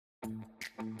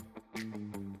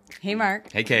Hey,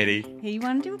 Mark. Hey, Katie. Hey, you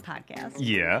want to do a podcast?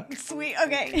 Yeah. Sweet.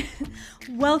 Okay.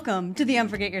 Welcome to the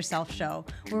Unforget Yourself show,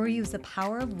 where we use the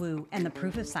power of woo and the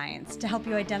proof of science to help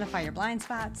you identify your blind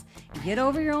spots, get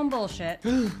over your own bullshit,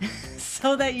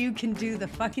 so that you can do the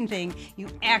fucking thing you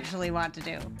actually want to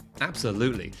do.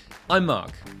 Absolutely. I'm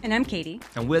Mark. And I'm Katie.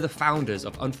 And we're the founders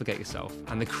of Unforget Yourself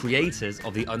and the creators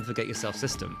of the Unforget Yourself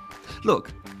system.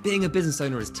 Look, being a business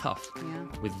owner is tough. Yeah.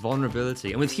 With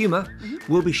vulnerability and with humor,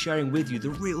 we'll be sharing with you the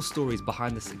real stories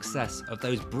behind the success of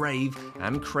those brave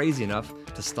and crazy enough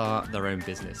to start their own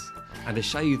business. And to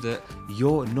show you that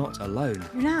you're not alone.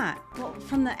 You're not. Well,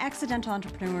 from the accidental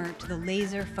entrepreneur to the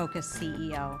laser-focused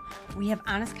CEO, we have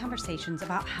honest conversations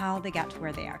about how they got to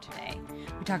where they are today.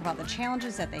 We talk about the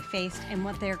challenges that they faced and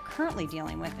what they're currently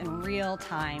dealing with in real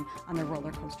time on their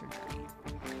roller coaster journey.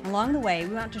 Along the way,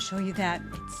 we want to show you that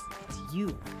it's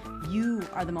you. You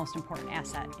are the most important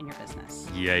asset in your business.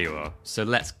 Yeah, you are. So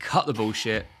let's cut the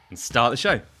bullshit and start the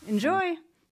show. Enjoy.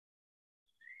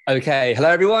 Okay, hello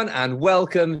everyone and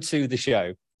welcome to the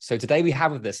show. So today we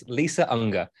have with us Lisa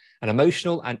Unger, an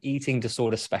emotional and eating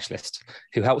disorder specialist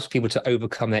who helps people to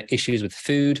overcome their issues with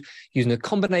food using a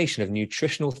combination of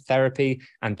nutritional therapy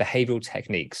and behavioral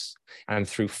techniques, and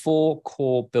through 4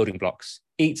 core building blocks: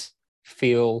 eat,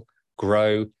 feel,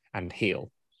 grow, and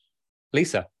heal.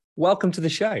 Lisa, welcome to the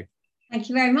show. Thank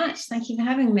you very much. Thank you for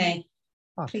having me.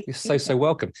 Oh, you're so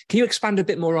welcome. Can you expand a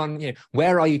bit more on,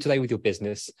 where are you today with your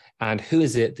business and who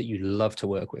is it that you love to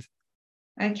work with?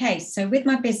 Okay, so with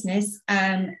my business,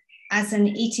 as an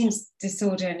eating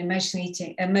disorder and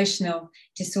emotional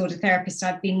disorder therapist,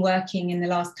 I've been working in the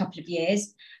last couple of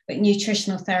years, but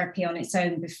nutritional therapy on its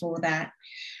own before that.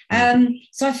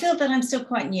 So I feel that I'm still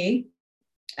quite new,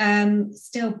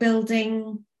 still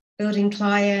building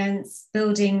clients,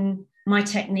 building my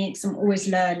techniques. I'm always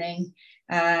learning.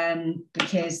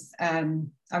 Because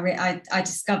I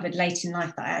discovered late in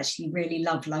life that I actually really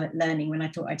love learning when I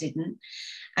thought I didn't.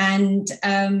 And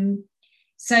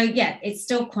so, yeah, it's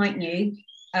still quite new,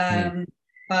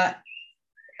 but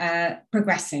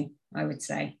progressing, I would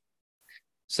say.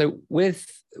 So with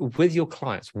your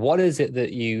clients, what is it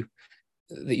that you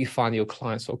find your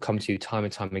clients sort of come to you time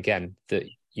and time again that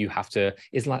you have to,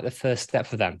 is like the first step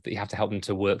for them that you have to help them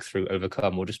to work through,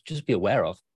 overcome, or just be aware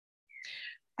of?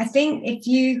 I think if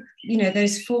you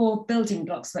those 4 building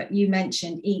blocks that you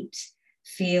mentioned, eat,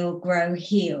 feel, grow,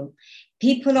 heal,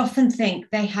 people often think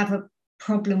they have a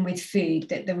problem with food,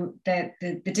 that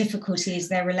the difficulty is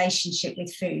their relationship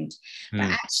with food. But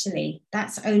actually,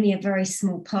 that's only a very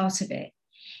small part of it.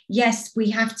 Yes, we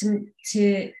have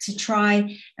to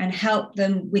try and help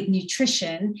them with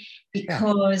nutrition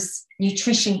because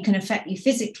nutrition can affect you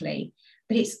physically.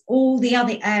 But it's all the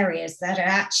other areas that are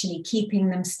actually keeping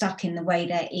them stuck in the way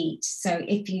they eat. So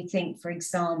if you think, for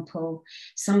example,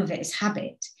 some of it is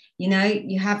habit, you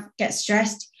get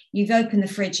stressed, you've opened the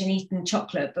fridge and eaten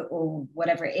chocolate or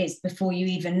whatever it is before you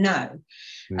even know.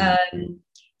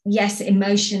 Yes,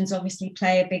 emotions obviously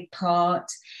play a big part.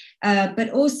 But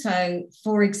also,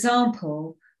 for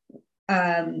example,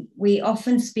 we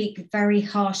often speak very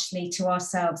harshly to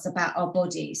ourselves about our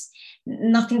bodies.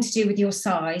 Nothing to do with your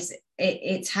size.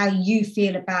 It's how you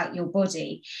feel about your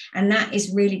body. And that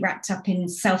is really wrapped up in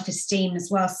self-esteem as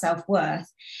well, self-worth.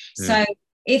 So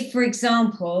if, for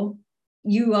example,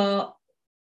 you are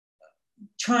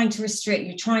trying to restrict,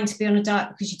 you're trying to be on a diet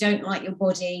because you don't like your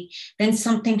body, then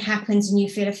something happens and you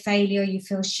feel a failure, you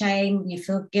feel shame, you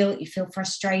feel guilt, you feel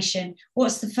frustration.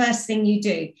 What's the first thing you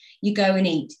do? You go and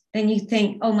eat. Then you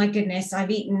think, oh my goodness,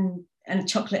 I've eaten a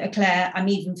chocolate eclair, I'm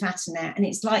even fatter now. And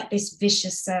it's like this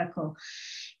vicious circle.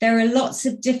 There are lots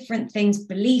of different things,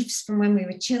 beliefs from when we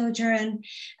were children.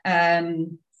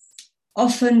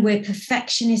 Often we're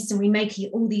perfectionists and we make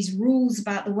all these rules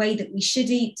about the way that we should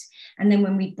eat. And then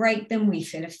when we break them, we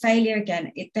feel a failure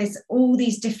again. There's all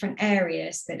these different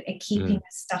areas that are keeping us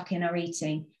stuck in our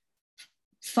eating,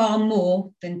 far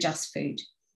more than just food.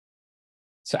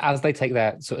 So as they take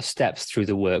their sort of steps through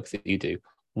the work that you do,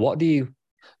 what do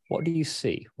you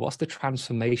see? What's the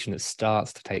transformation that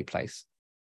starts to take place?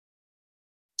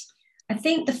 I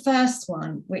think the first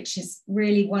one, which is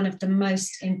really one of the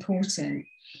most important,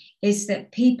 is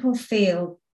that people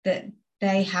feel that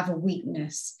they have a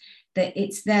weakness, that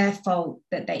it's their fault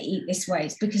that they eat this way.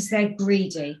 It's because they're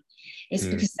greedy. It's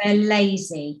because they're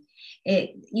lazy.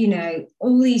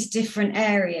 All these different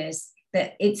areas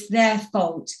that it's their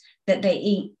fault that they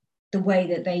eat the way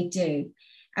that they do.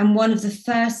 And one of the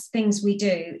first things we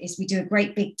do is we do a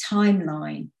great big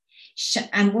timeline.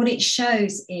 And what it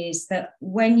shows is that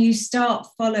when you start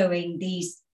following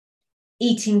these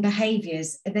eating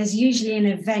behaviors, there's usually an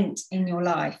event in your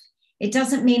life. It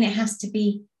doesn't mean it has to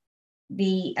be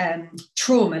the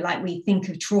trauma, like we think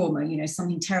of trauma, you know,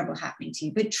 something terrible happening to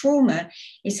you, but trauma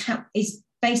is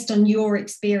based on your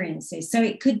experiences. So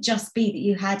it could just be that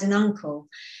you had an uncle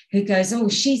who goes, oh,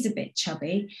 she's a bit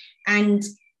chubby, and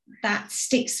that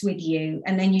sticks with you,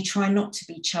 and then you try not to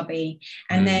be chubby,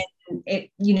 and then it,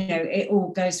 you know, it all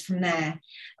goes from there.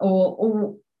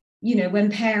 Or you know, when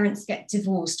parents get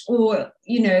divorced, or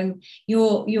you know,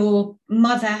 your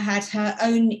mother had her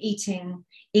own eating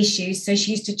issues, so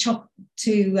she used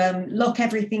to lock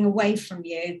everything away from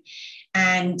you,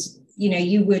 and you know,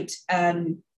 you would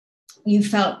you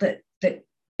felt that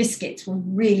biscuits were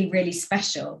really, really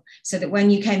special, so that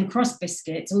when you came across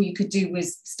biscuits, all you could do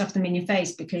was stuff them in your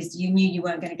face because you knew you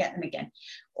weren't going to get them again.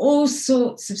 All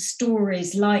sorts of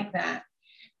stories like that.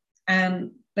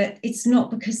 But it's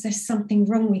not because there's something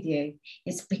wrong with you.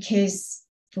 It's because,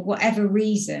 for whatever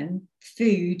reason,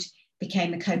 food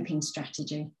became a coping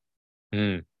strategy.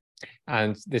 And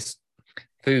this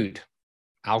food,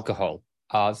 alcohol,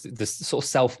 this sort of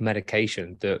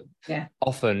self-medication that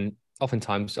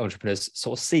oftentimes entrepreneurs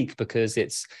sort of seek, because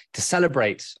it's to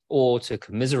celebrate or to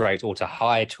commiserate or to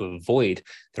hide, to avoid.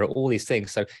 There are all these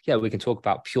things. So yeah, we can talk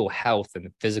about pure health and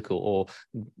physical, or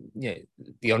you know,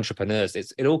 the entrepreneurs.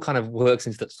 It all kind of works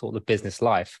into that sort of business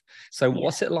life. So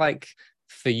what's it like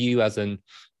for you as an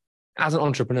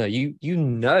entrepreneur? You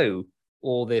know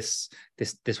all this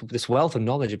wealth of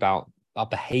knowledge about our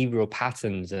behavioral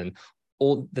patterns and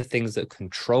all the things that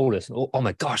control us. Oh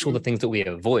my gosh, all the things that we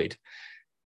avoid.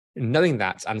 Knowing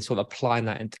that and sort of applying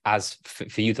that as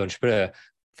for you, the entrepreneur,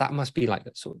 that must be like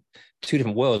sort of two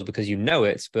different worlds, because you know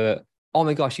it, but oh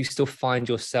my gosh, you still find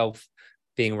yourself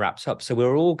being wrapped up. So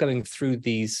we're all going through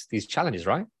these challenges,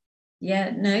 right?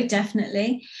 Yeah, no,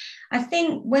 definitely. I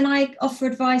think when I offer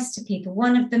advice to people,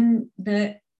 one of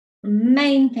the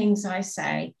main things I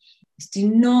say is do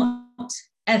not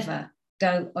ever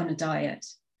go on a diet,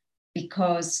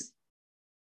 because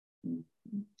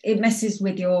it messes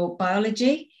with your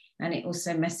biology and it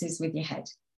also messes with your head.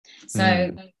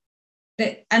 So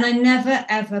and I never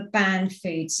ever ban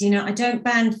foods. You know, I don't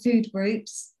ban food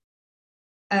groups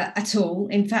at all.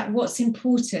 In fact, what's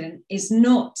important is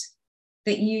not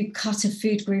that you cut a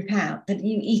food group out, that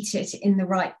you eat it in the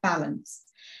right balance.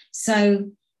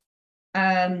 So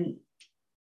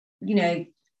you know,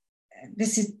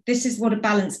 this is what a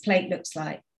balanced plate looks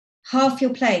like. Half your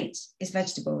plate is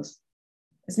vegetables,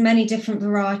 as many different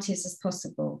varieties as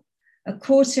possible. A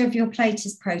quarter of your plate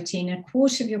is protein, a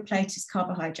quarter of your plate is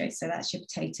carbohydrates. So that's your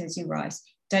potatoes, your rice.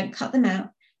 Don't cut them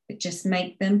out, but just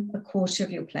make them a quarter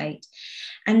of your plate.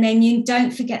 And then you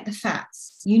don't forget the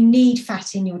fats. You need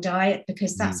fat in your diet,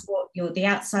 because that's what the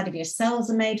outside of your cells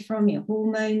are made from, your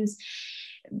hormones.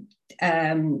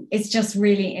 It's just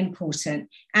really important.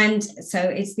 And so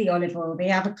it's the olive oil, the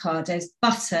avocados,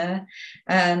 butter,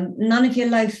 none of your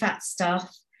low fat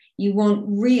stuff. You want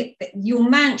your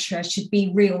mantra should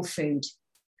be real food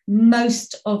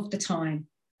most of the time.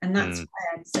 And that's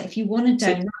fair. So if you want a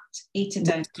donut, eat a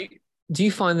donut. Do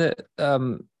you find that a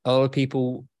lot of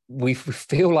people, we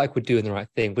feel like we're doing the right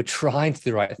thing, we're trying to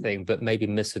do the right thing, but maybe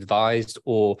misadvised,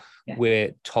 or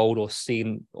we're told or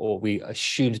seen, or we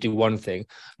assume to do one thing,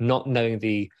 not knowing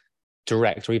the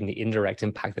direct or even the indirect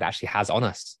impact that actually has on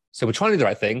us. So we're trying to do the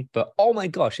right thing, but oh my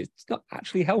gosh, it's not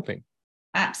actually helping.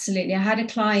 Absolutely. I had a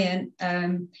client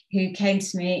who came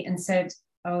to me and said,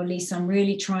 oh, Lisa, I'm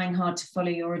really trying hard to follow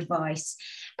your advice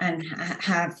and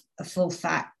have a full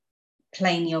fat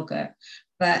plain yogurt.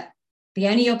 But the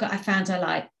only yogurt I found I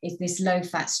like is this low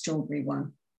fat strawberry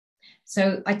one.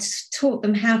 So I taught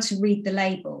them how to read the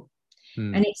label.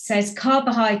 And it says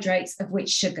carbohydrates of which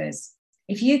sugars.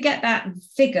 If you get that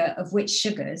figure of which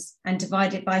sugars and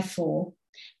divide it by 4,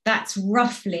 that's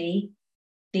roughly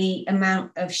the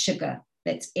amount of sugar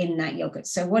that's in that yogurt.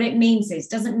 So what it means is,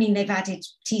 doesn't mean they've added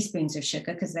teaspoons of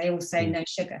sugar, because they all say no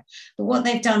sugar. But what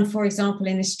they've done, for example,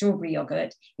 in the strawberry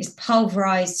yogurt is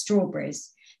pulverized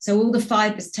strawberries. So all the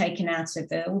fibers taken out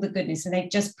of all the goodness, and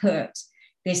they've just put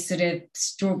this sort of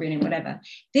strawberry in whatever.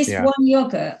 This one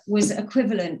yogurt was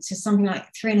equivalent to something like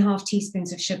 3.5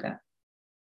 teaspoons of sugar.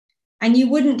 And you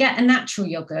wouldn't get a natural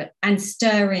yogurt and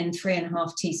stir in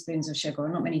 3.5 teaspoons of sugar, or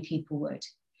not many people would.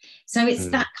 So it's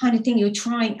that kind of thing you're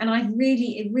trying. And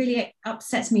it really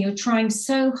upsets me. You're trying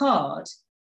so hard.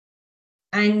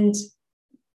 And,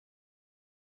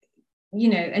 you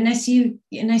know, unless you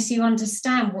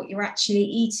understand what you're actually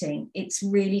eating, it's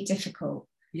really difficult.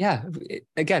 Yeah.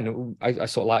 Again, I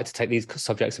sort of like to take these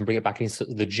subjects and bring it back into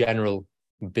the general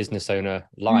business owner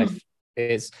life.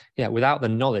 It's, without the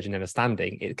knowledge and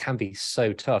understanding, it can be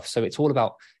so tough. So it's all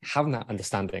about having that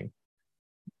understanding,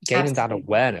 gaining that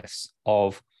awareness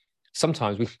of,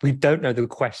 sometimes we don't know the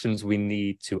questions we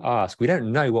need to ask. We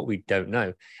don't know what we don't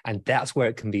know. And that's where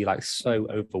it can be like so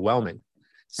overwhelming.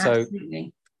 So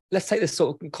Absolutely. let's take this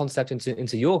sort of concept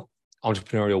into your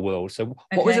entrepreneurial world. So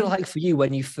what was it like for you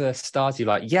when you first started? You're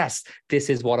like, yes, this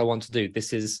is what I want to do.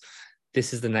 This is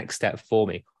the next step for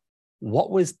me.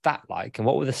 What was that like? And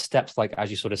what were the steps like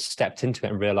as you sort of stepped into it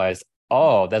and realized,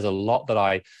 oh, there's a lot that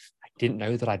I didn't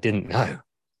know that I didn't know?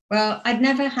 Well, I'd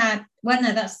never had, well,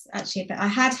 no, that's actually, I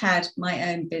had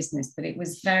my own business, but it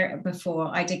was before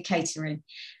I did catering.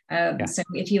 So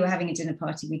if you were having a dinner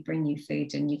party, we'd bring you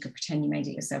food and you could pretend you made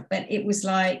it yourself. But it was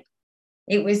like,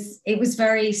 it was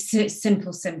very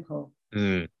simple.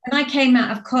 When I came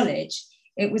out of college,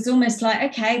 it was almost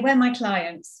like, okay, where are my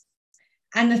clients?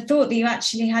 And the thought that you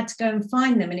actually had to go and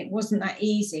find them, and it wasn't that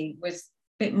easy, was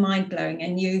a bit mind-blowing.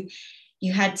 And you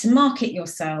had to market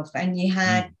yourself, and you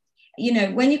had, you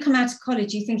know, when you come out of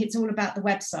college, you think it's all about the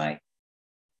website.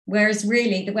 Whereas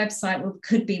really the website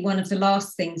could be one of the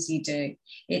last things you do.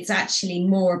 It's actually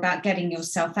more about getting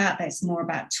yourself out there. It's more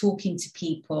about talking to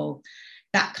people,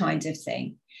 that kind of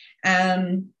thing.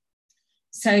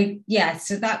 So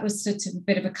that was sort of a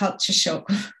bit of a culture shock,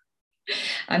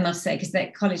 I must say, because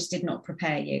that college did not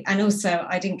prepare you. And also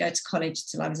I didn't go to college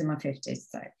till I was in my 50s.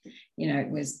 So, you know, I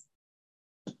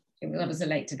was a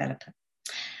late developer.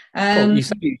 Well, you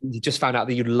said you just found out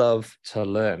that you love to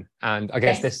learn. And I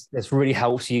guess this really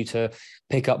helps you to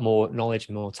pick up more knowledge,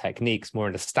 more techniques, more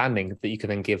understanding that you can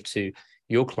then give to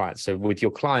your clients. So with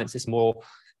your clients, it's more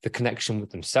the connection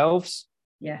with themselves,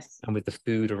 and with the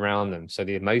food around them. So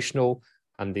the emotional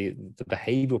and the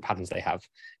behavioral patterns they have.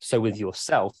 So with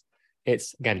yourself,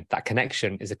 it's, again, that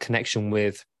connection is a connection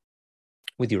with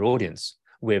your audience,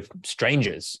 with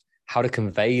strangers, how to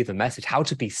convey the message, how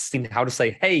to be seen, how to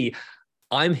say, hey,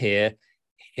 I'm here.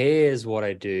 Here's what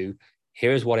I do.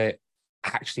 Here's what it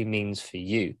actually means for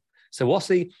you. So what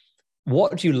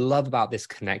do you love about this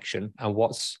connection, and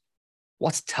what's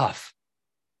tough?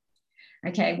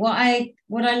 Okay, what I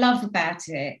love about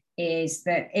it is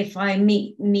that if I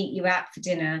meet you out for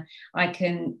dinner, I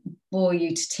can bore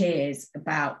you to tears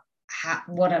about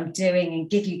what I'm doing and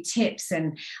give you tips,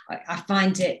 and I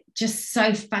find it just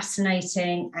so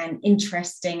fascinating and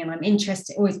interesting. And I'm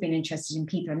always been interested in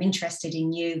people. I'm interested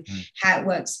in you, how it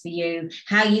works for you,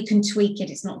 how you can tweak it.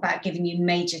 It's not about giving you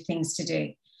major things to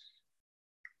do.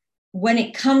 When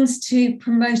it comes to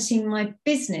promoting my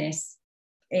business,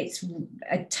 it's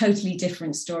a totally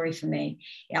different story for me.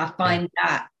 I find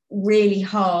that really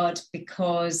hard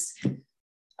because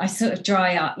I sort of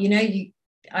dry up, you know,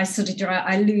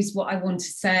 I lose what I want to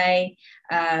say.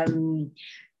 You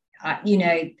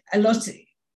know, a lot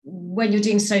when you're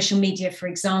doing social media, for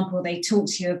example, they talk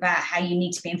to you about how you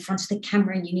need to be in front of the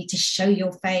camera and you need to show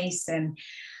your face. And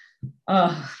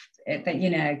you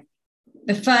know,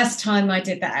 the first time I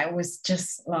did that, it was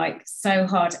just like so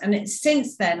hard. And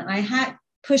since then, I had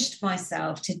pushed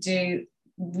myself to do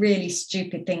really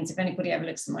stupid things. If anybody ever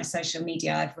looks at my social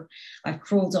media, I've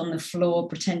crawled on the floor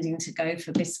pretending to go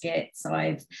for biscuits.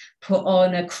 I've put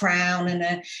on a crown and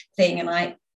a thing,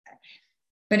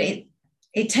 but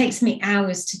it takes me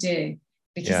hours to do,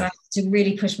 because I have to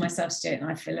really push myself to do it,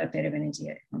 and I feel a bit of an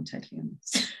idiot, if I'm totally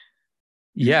honest.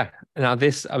 Yeah. Now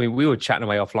we were chatting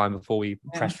away offline before we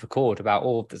pressed record about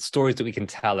all the stories that we can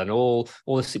tell and all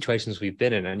the situations we've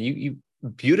been in, and you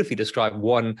beautifully described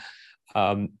one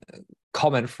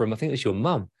comment from, I think it was your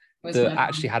mum, that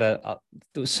actually had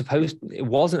it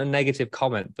wasn't a negative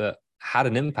comment, but had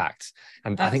an impact.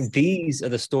 And I think these are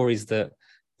the stories that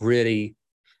really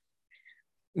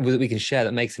that we can share,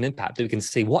 that makes an impact, that we can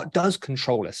see what does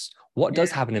control us, what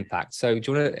does have an impact. So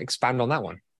do you want to expand on that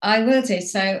one? I will do.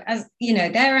 So, as you know,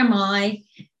 there am I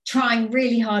trying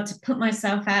really hard to put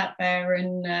myself out there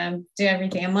and do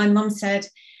everything. And my mum said,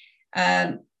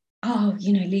 oh,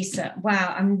 you know, Lisa,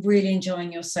 wow, I'm really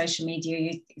enjoying your social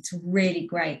media. It's really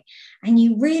great. And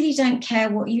you really don't care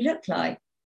what you look like.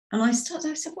 And I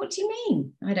said, what do you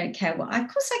mean? I don't care of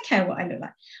course I care what I look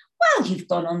like. Well, you've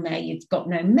gone on there, you've got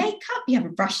no makeup, you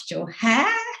haven't brushed your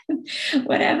hair,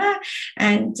 whatever.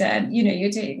 And, you know, you're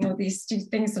doing all these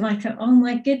stupid things. And I thought, oh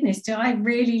my goodness, do I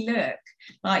really look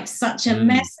like such a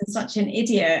mess and such an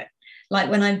idiot,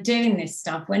 like when I'm doing this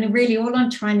stuff, when really all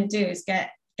I'm trying to do is get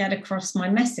across my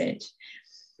message.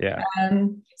 So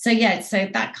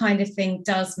that kind of thing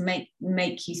does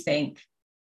make you think.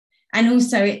 And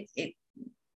also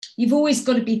you've always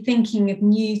got to be thinking of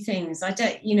new things. I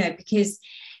don't, you know, because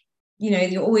you know,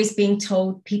 you're always being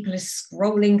told people are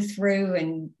scrolling through,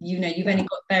 and you know, you've only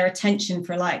got their attention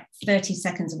for like 30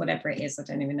 seconds or whatever it is, I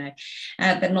don't even know,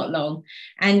 but not long,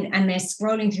 and they're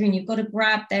scrolling through, and you've got to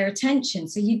grab their attention.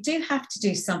 So you do have to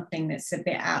do something that's a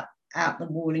bit out the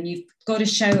wall, and you've got to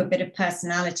show a bit of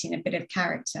personality and a bit of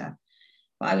character.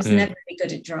 But I was never really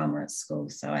good at drama at school,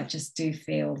 so I just do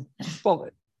feel. Well,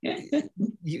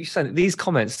 you said these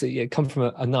comments that come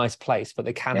from a nice place, but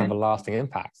they can have a lasting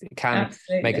impact. It can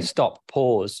make a stop,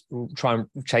 pause, try and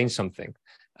change something.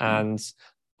 And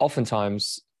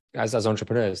oftentimes, as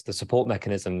entrepreneurs, the support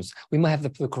mechanisms, we might have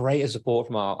the greatest support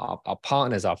from our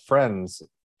partners, our friends,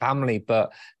 family,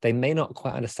 but they may not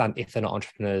quite understand if they're not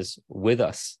entrepreneurs with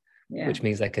us, which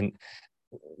means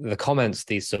the comments,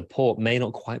 the support may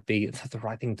not quite be the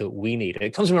right thing that we need.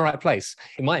 It comes from the right place.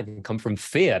 It might even come from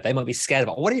fear. They might be scared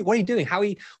about, what are you doing?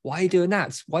 Why are you doing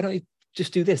that? Why don't you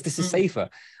just do this? This is safer.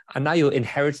 And now you're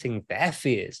inheriting their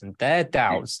fears and their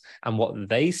doubts and what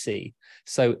they see.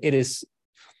 So it's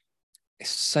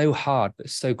so hard, but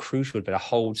so crucial to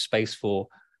hold space for,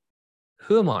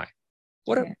 who am I?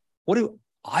 What do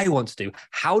I want to do?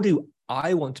 How do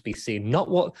I want to be seen? Not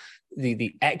what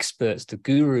the experts, the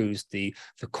gurus, the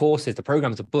courses, the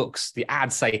programs, the books, the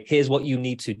ads say, here's what you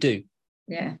need to do.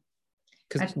 Yeah.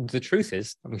 Because the truth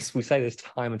is, I mean, we say this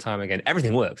time and time again,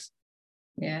 everything works.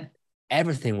 Yeah.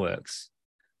 Everything works.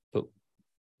 But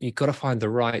you've got to find the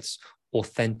right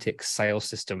authentic sales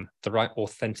system, the right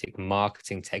authentic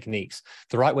marketing techniques,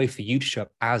 the right way for you to show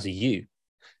up as you.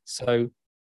 So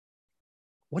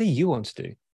what do you want to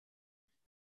do?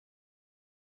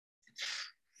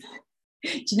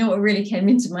 Do you know what really came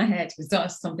into my head was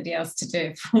ask somebody else to do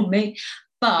it for me,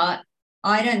 but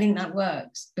I don't think that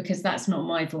works because that's not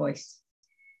my voice.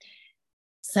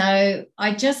 So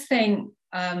I just think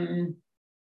I've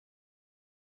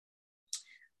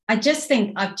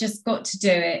just got to do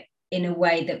it in a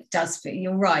way that does fit.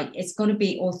 You're right, it's got to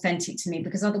be authentic to me,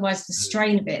 because otherwise the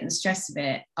strain of it and the stress of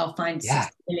it, I'll find 6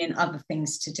 million other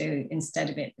things to do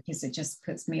instead of it, because it just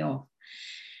puts me off.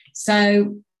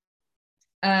 So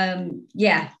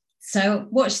so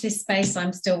watch this space.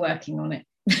 I'm still working on it.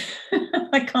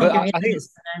 I think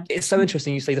it's so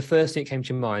interesting. You say the first thing that came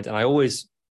to your mind, and I always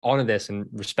honor this and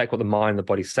respect what the mind and the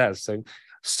body says. So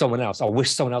someone else, I wish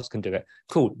someone else can do it.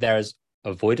 Cool. There is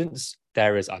avoidance,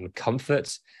 there is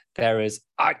uncomfort, there is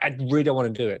I really don't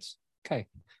want to do it. Okay,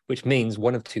 which means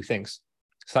one of two things.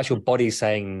 So that's your body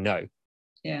saying no.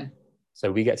 Yeah.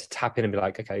 So we get to tap in and be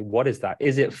like, okay, what is that?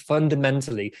 Is it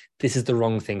fundamentally this is the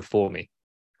wrong thing for me?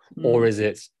 Or is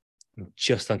it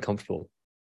just uncomfortable?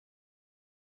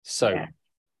 So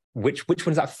which one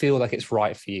does that feel like it's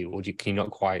right for you? Or can you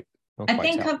not quite tell?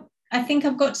 I think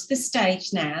I've got to the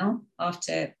stage now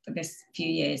after this few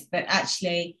years that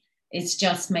actually it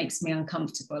just makes me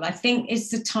uncomfortable. I think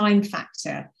it's the time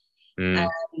factor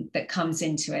that comes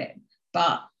into it.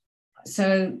 But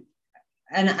so,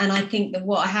 and I think that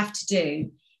what I have to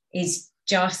do is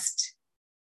just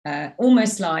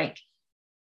almost like,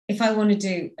 if I want to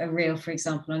do a reel, for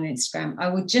example, on Instagram, I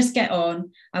would just get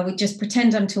on, I would just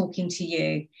pretend I'm talking to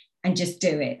you and just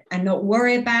do it and not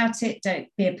worry about it. Don't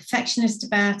be a perfectionist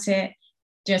about it.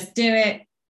 Just do it.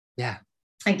 Yeah.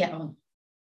 And get on.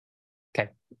 Okay.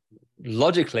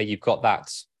 Logically, you've got that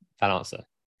answer.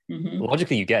 Mm-hmm.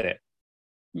 Logically, you get it.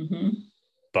 Mm-hmm.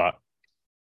 But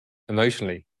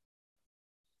emotionally,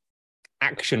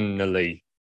 actionally,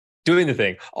 doing the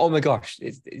thing, oh my gosh.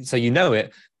 So you know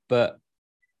it, but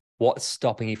what's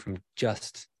stopping you from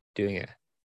just doing it? I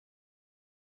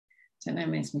don't know, it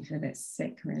makes me feel a bit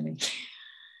sick, really.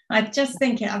 I just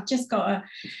think I've just got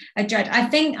a dread. I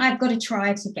think I've got to try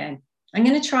it again. I'm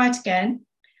going to try it again.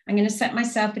 I'm going to set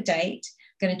myself a date.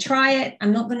 I'm going to try it.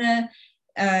 I'm going to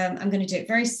do it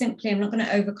very simply. I'm not going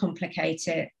to overcomplicate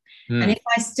it. And if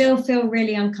I still feel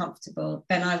really uncomfortable,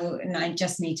 then I will, and I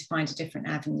just need to find a different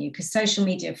avenue, because social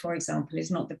media, for example, is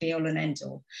not the be all and end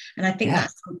all. And I think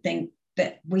that's something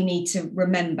that we need to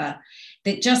remember,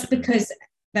 that just because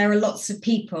there are lots of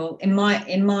people in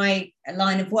my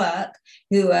line of work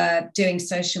who are doing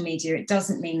social media, it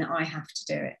doesn't mean that I have to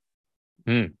do it.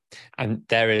 And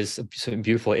there is something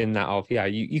beautiful in that of,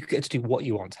 you get to do what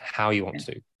you want, how you want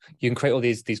to. You can create all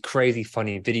these crazy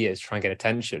funny videos, try and get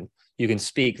attention. You can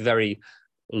speak very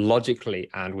logically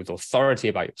and with authority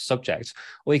about your subject,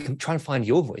 or you can try and find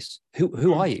your voice.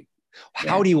 Who are you?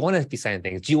 How do you want to be saying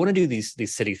things? Do you want to do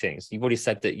these silly things? You've already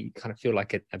said that you kind of feel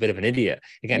like a bit of an idiot.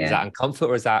 Again, is that uncomfort,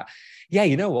 or is that,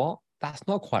 you know what? That's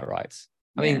not quite right.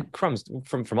 I mean, crumbs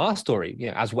from our story,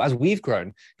 as we've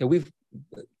grown, we've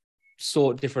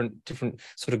sought different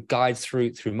sort of guides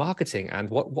through marketing,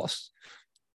 and what's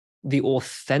the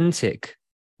authentic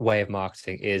way of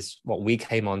marketing is what we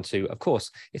came on to. Of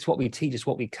course, it's what we teach, it's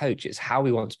what we coach, it's how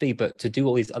we want to be. But to do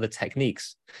all these other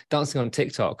techniques, dancing on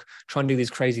TikTok, trying to do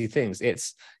these crazy things,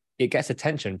 it's it gets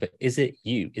attention, but is it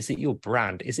you? Is it your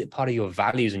brand? Is it part of your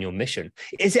values and your mission?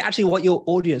 Is it actually what your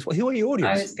audience, who are your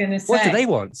audience? I was going to say, what do they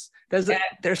want?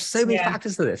 There's so many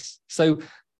factors to this. So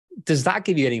does that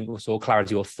give you any sort of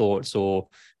clarity or thoughts or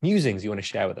musings you want to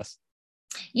share with us?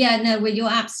 Yeah, no, well, you're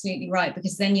absolutely right,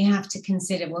 because then you have to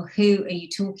consider, well, who are you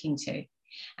talking to?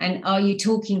 And are you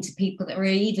talking to people that are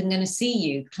even going to see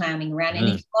you clowning around? And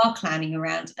if you are clowning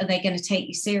around, are they going to take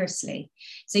you seriously?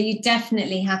 So you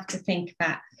definitely have to think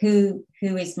about who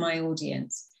is my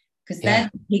audience, because they're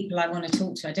the people I want to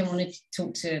talk to. I don't want to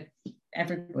talk to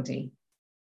everybody.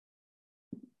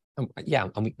 Yeah,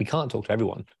 and we can't talk to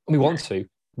everyone. And we want to.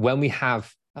 When we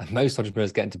have most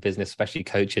entrepreneurs get into business, especially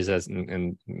coaches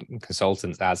and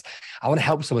consultants, as I want to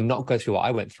help someone not go through what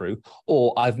I went through,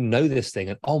 or I know this thing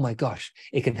and oh my gosh,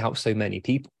 it can help so many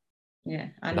people. Yeah,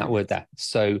 and that word there,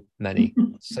 so many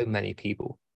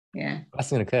people. Yeah,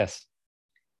 that's an curse.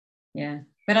 Yeah,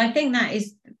 but I think that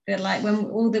is like when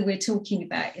all that we're talking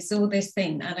about is all this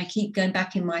thing, and I keep going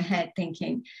back in my head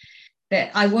thinking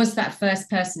that I was that first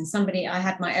person. I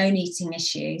had my own eating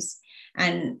issues.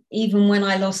 And even when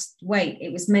I lost weight,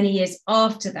 it was many years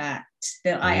after that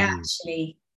I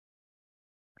actually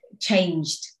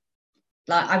changed.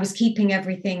 Like I was keeping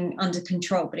everything under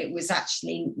control, but it was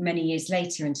actually many years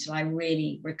later until I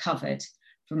really recovered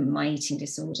from my eating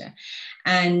disorder.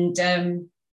 And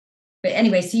but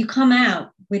anyway, so you come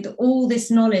out with all this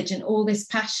knowledge and all this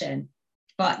passion,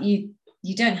 but you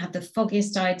don't have the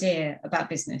foggiest idea about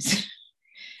business.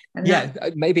 And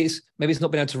maybe it's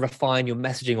not being able to refine your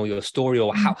messaging or your story,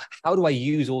 or how do I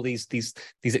use all these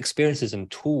experiences and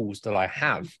tools that I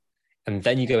have, and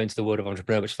then you go into the world of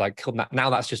entrepreneur, which is like, now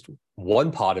that's just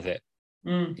one part of it.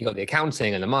 You got the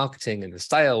accounting and the marketing and the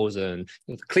sales and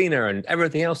the cleaner and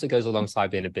everything else that goes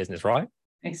alongside being a business, right?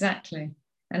 Exactly,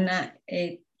 and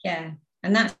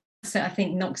and that's I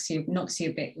think knocks you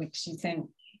a bit, which you think,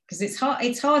 because it's hard.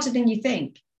 It's harder than you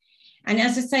think. And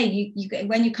as I say, you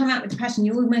when you come out with the passion,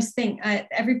 you almost think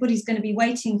everybody's going to be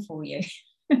waiting for you.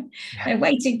 They're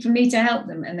waiting for me to help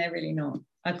them, and they're really not.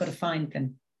 I've got to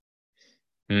find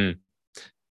them.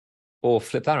 Or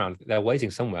flip that around. They're waiting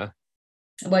somewhere.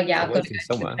 Well, yeah, I've got to go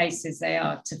to the places they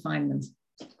are to find them.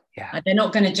 Yeah, they're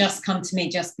not going to just come to me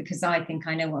just because I think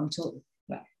I know what I'm talking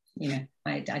about. You know,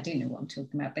 I do know what I'm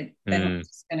talking about, but they're not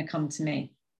just going to come to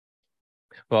me.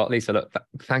 Well, Lisa, look,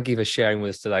 thank you for sharing with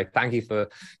us today. Thank you for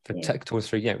talking us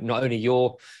through, not only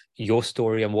your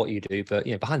story and what you do, but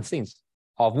behind the scenes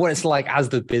of what it's like as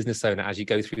the business owner, as you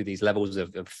go through these levels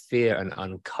of fear and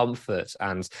uncomfort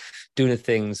and doing the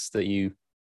things that you've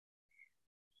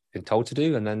been told to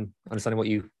do, and then understanding what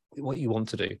you want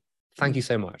to do. Thank you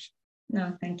so much.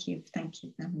 No, thank you for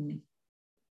having me.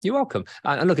 You're welcome.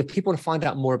 And look, if people want to find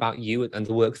out more about you and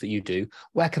the work that you do,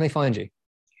 where can they find you?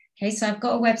 Okay, so I've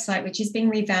got a website which is being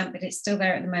revamped, but it's still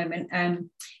there at the moment,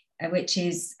 which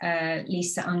is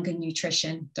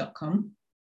lisaungernutrition.com.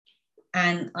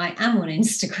 And I am on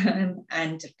Instagram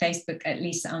and Facebook at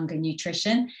Lisa Unger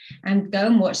Nutrition. And go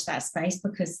and watch that space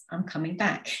because I'm coming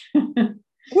back.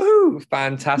 Woohoo!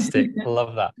 Fantastic.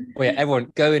 Love that. Well, yeah,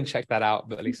 everyone go and check that out.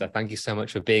 But Lisa, thank you so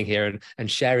much for being here and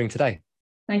sharing today.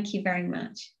 Thank you very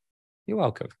much. You're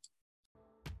welcome.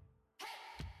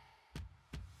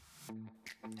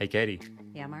 Hey, Katie.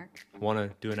 Yeah, Mark? Want to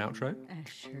do an outro? I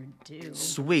sure do.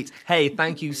 Sweet. Hey,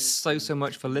 thank you so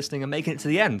much for listening and making it to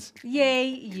the end. Yay,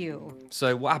 you.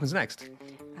 So what happens next?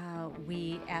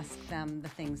 We ask them the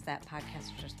things that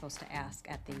podcasters are supposed to ask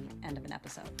at the end of an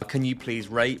episode. Can you please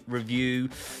rate, review,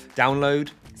 download?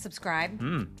 Subscribe.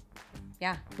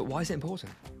 Yeah. But why is it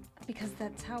important? Because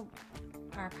that's how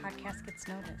our podcast gets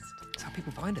noticed. It's how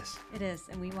people find us. It is,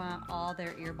 and we want all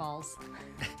their earballs.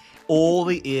 All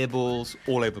the earballs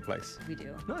all over the place. We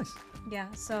do. Nice.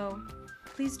 Yeah, so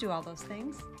please do all those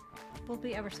things. We'll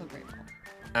be ever so grateful.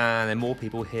 And then more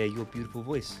people hear your beautiful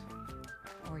voice.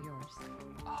 Or yours.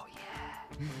 Oh,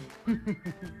 yeah.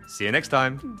 See you next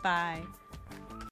time. Bye.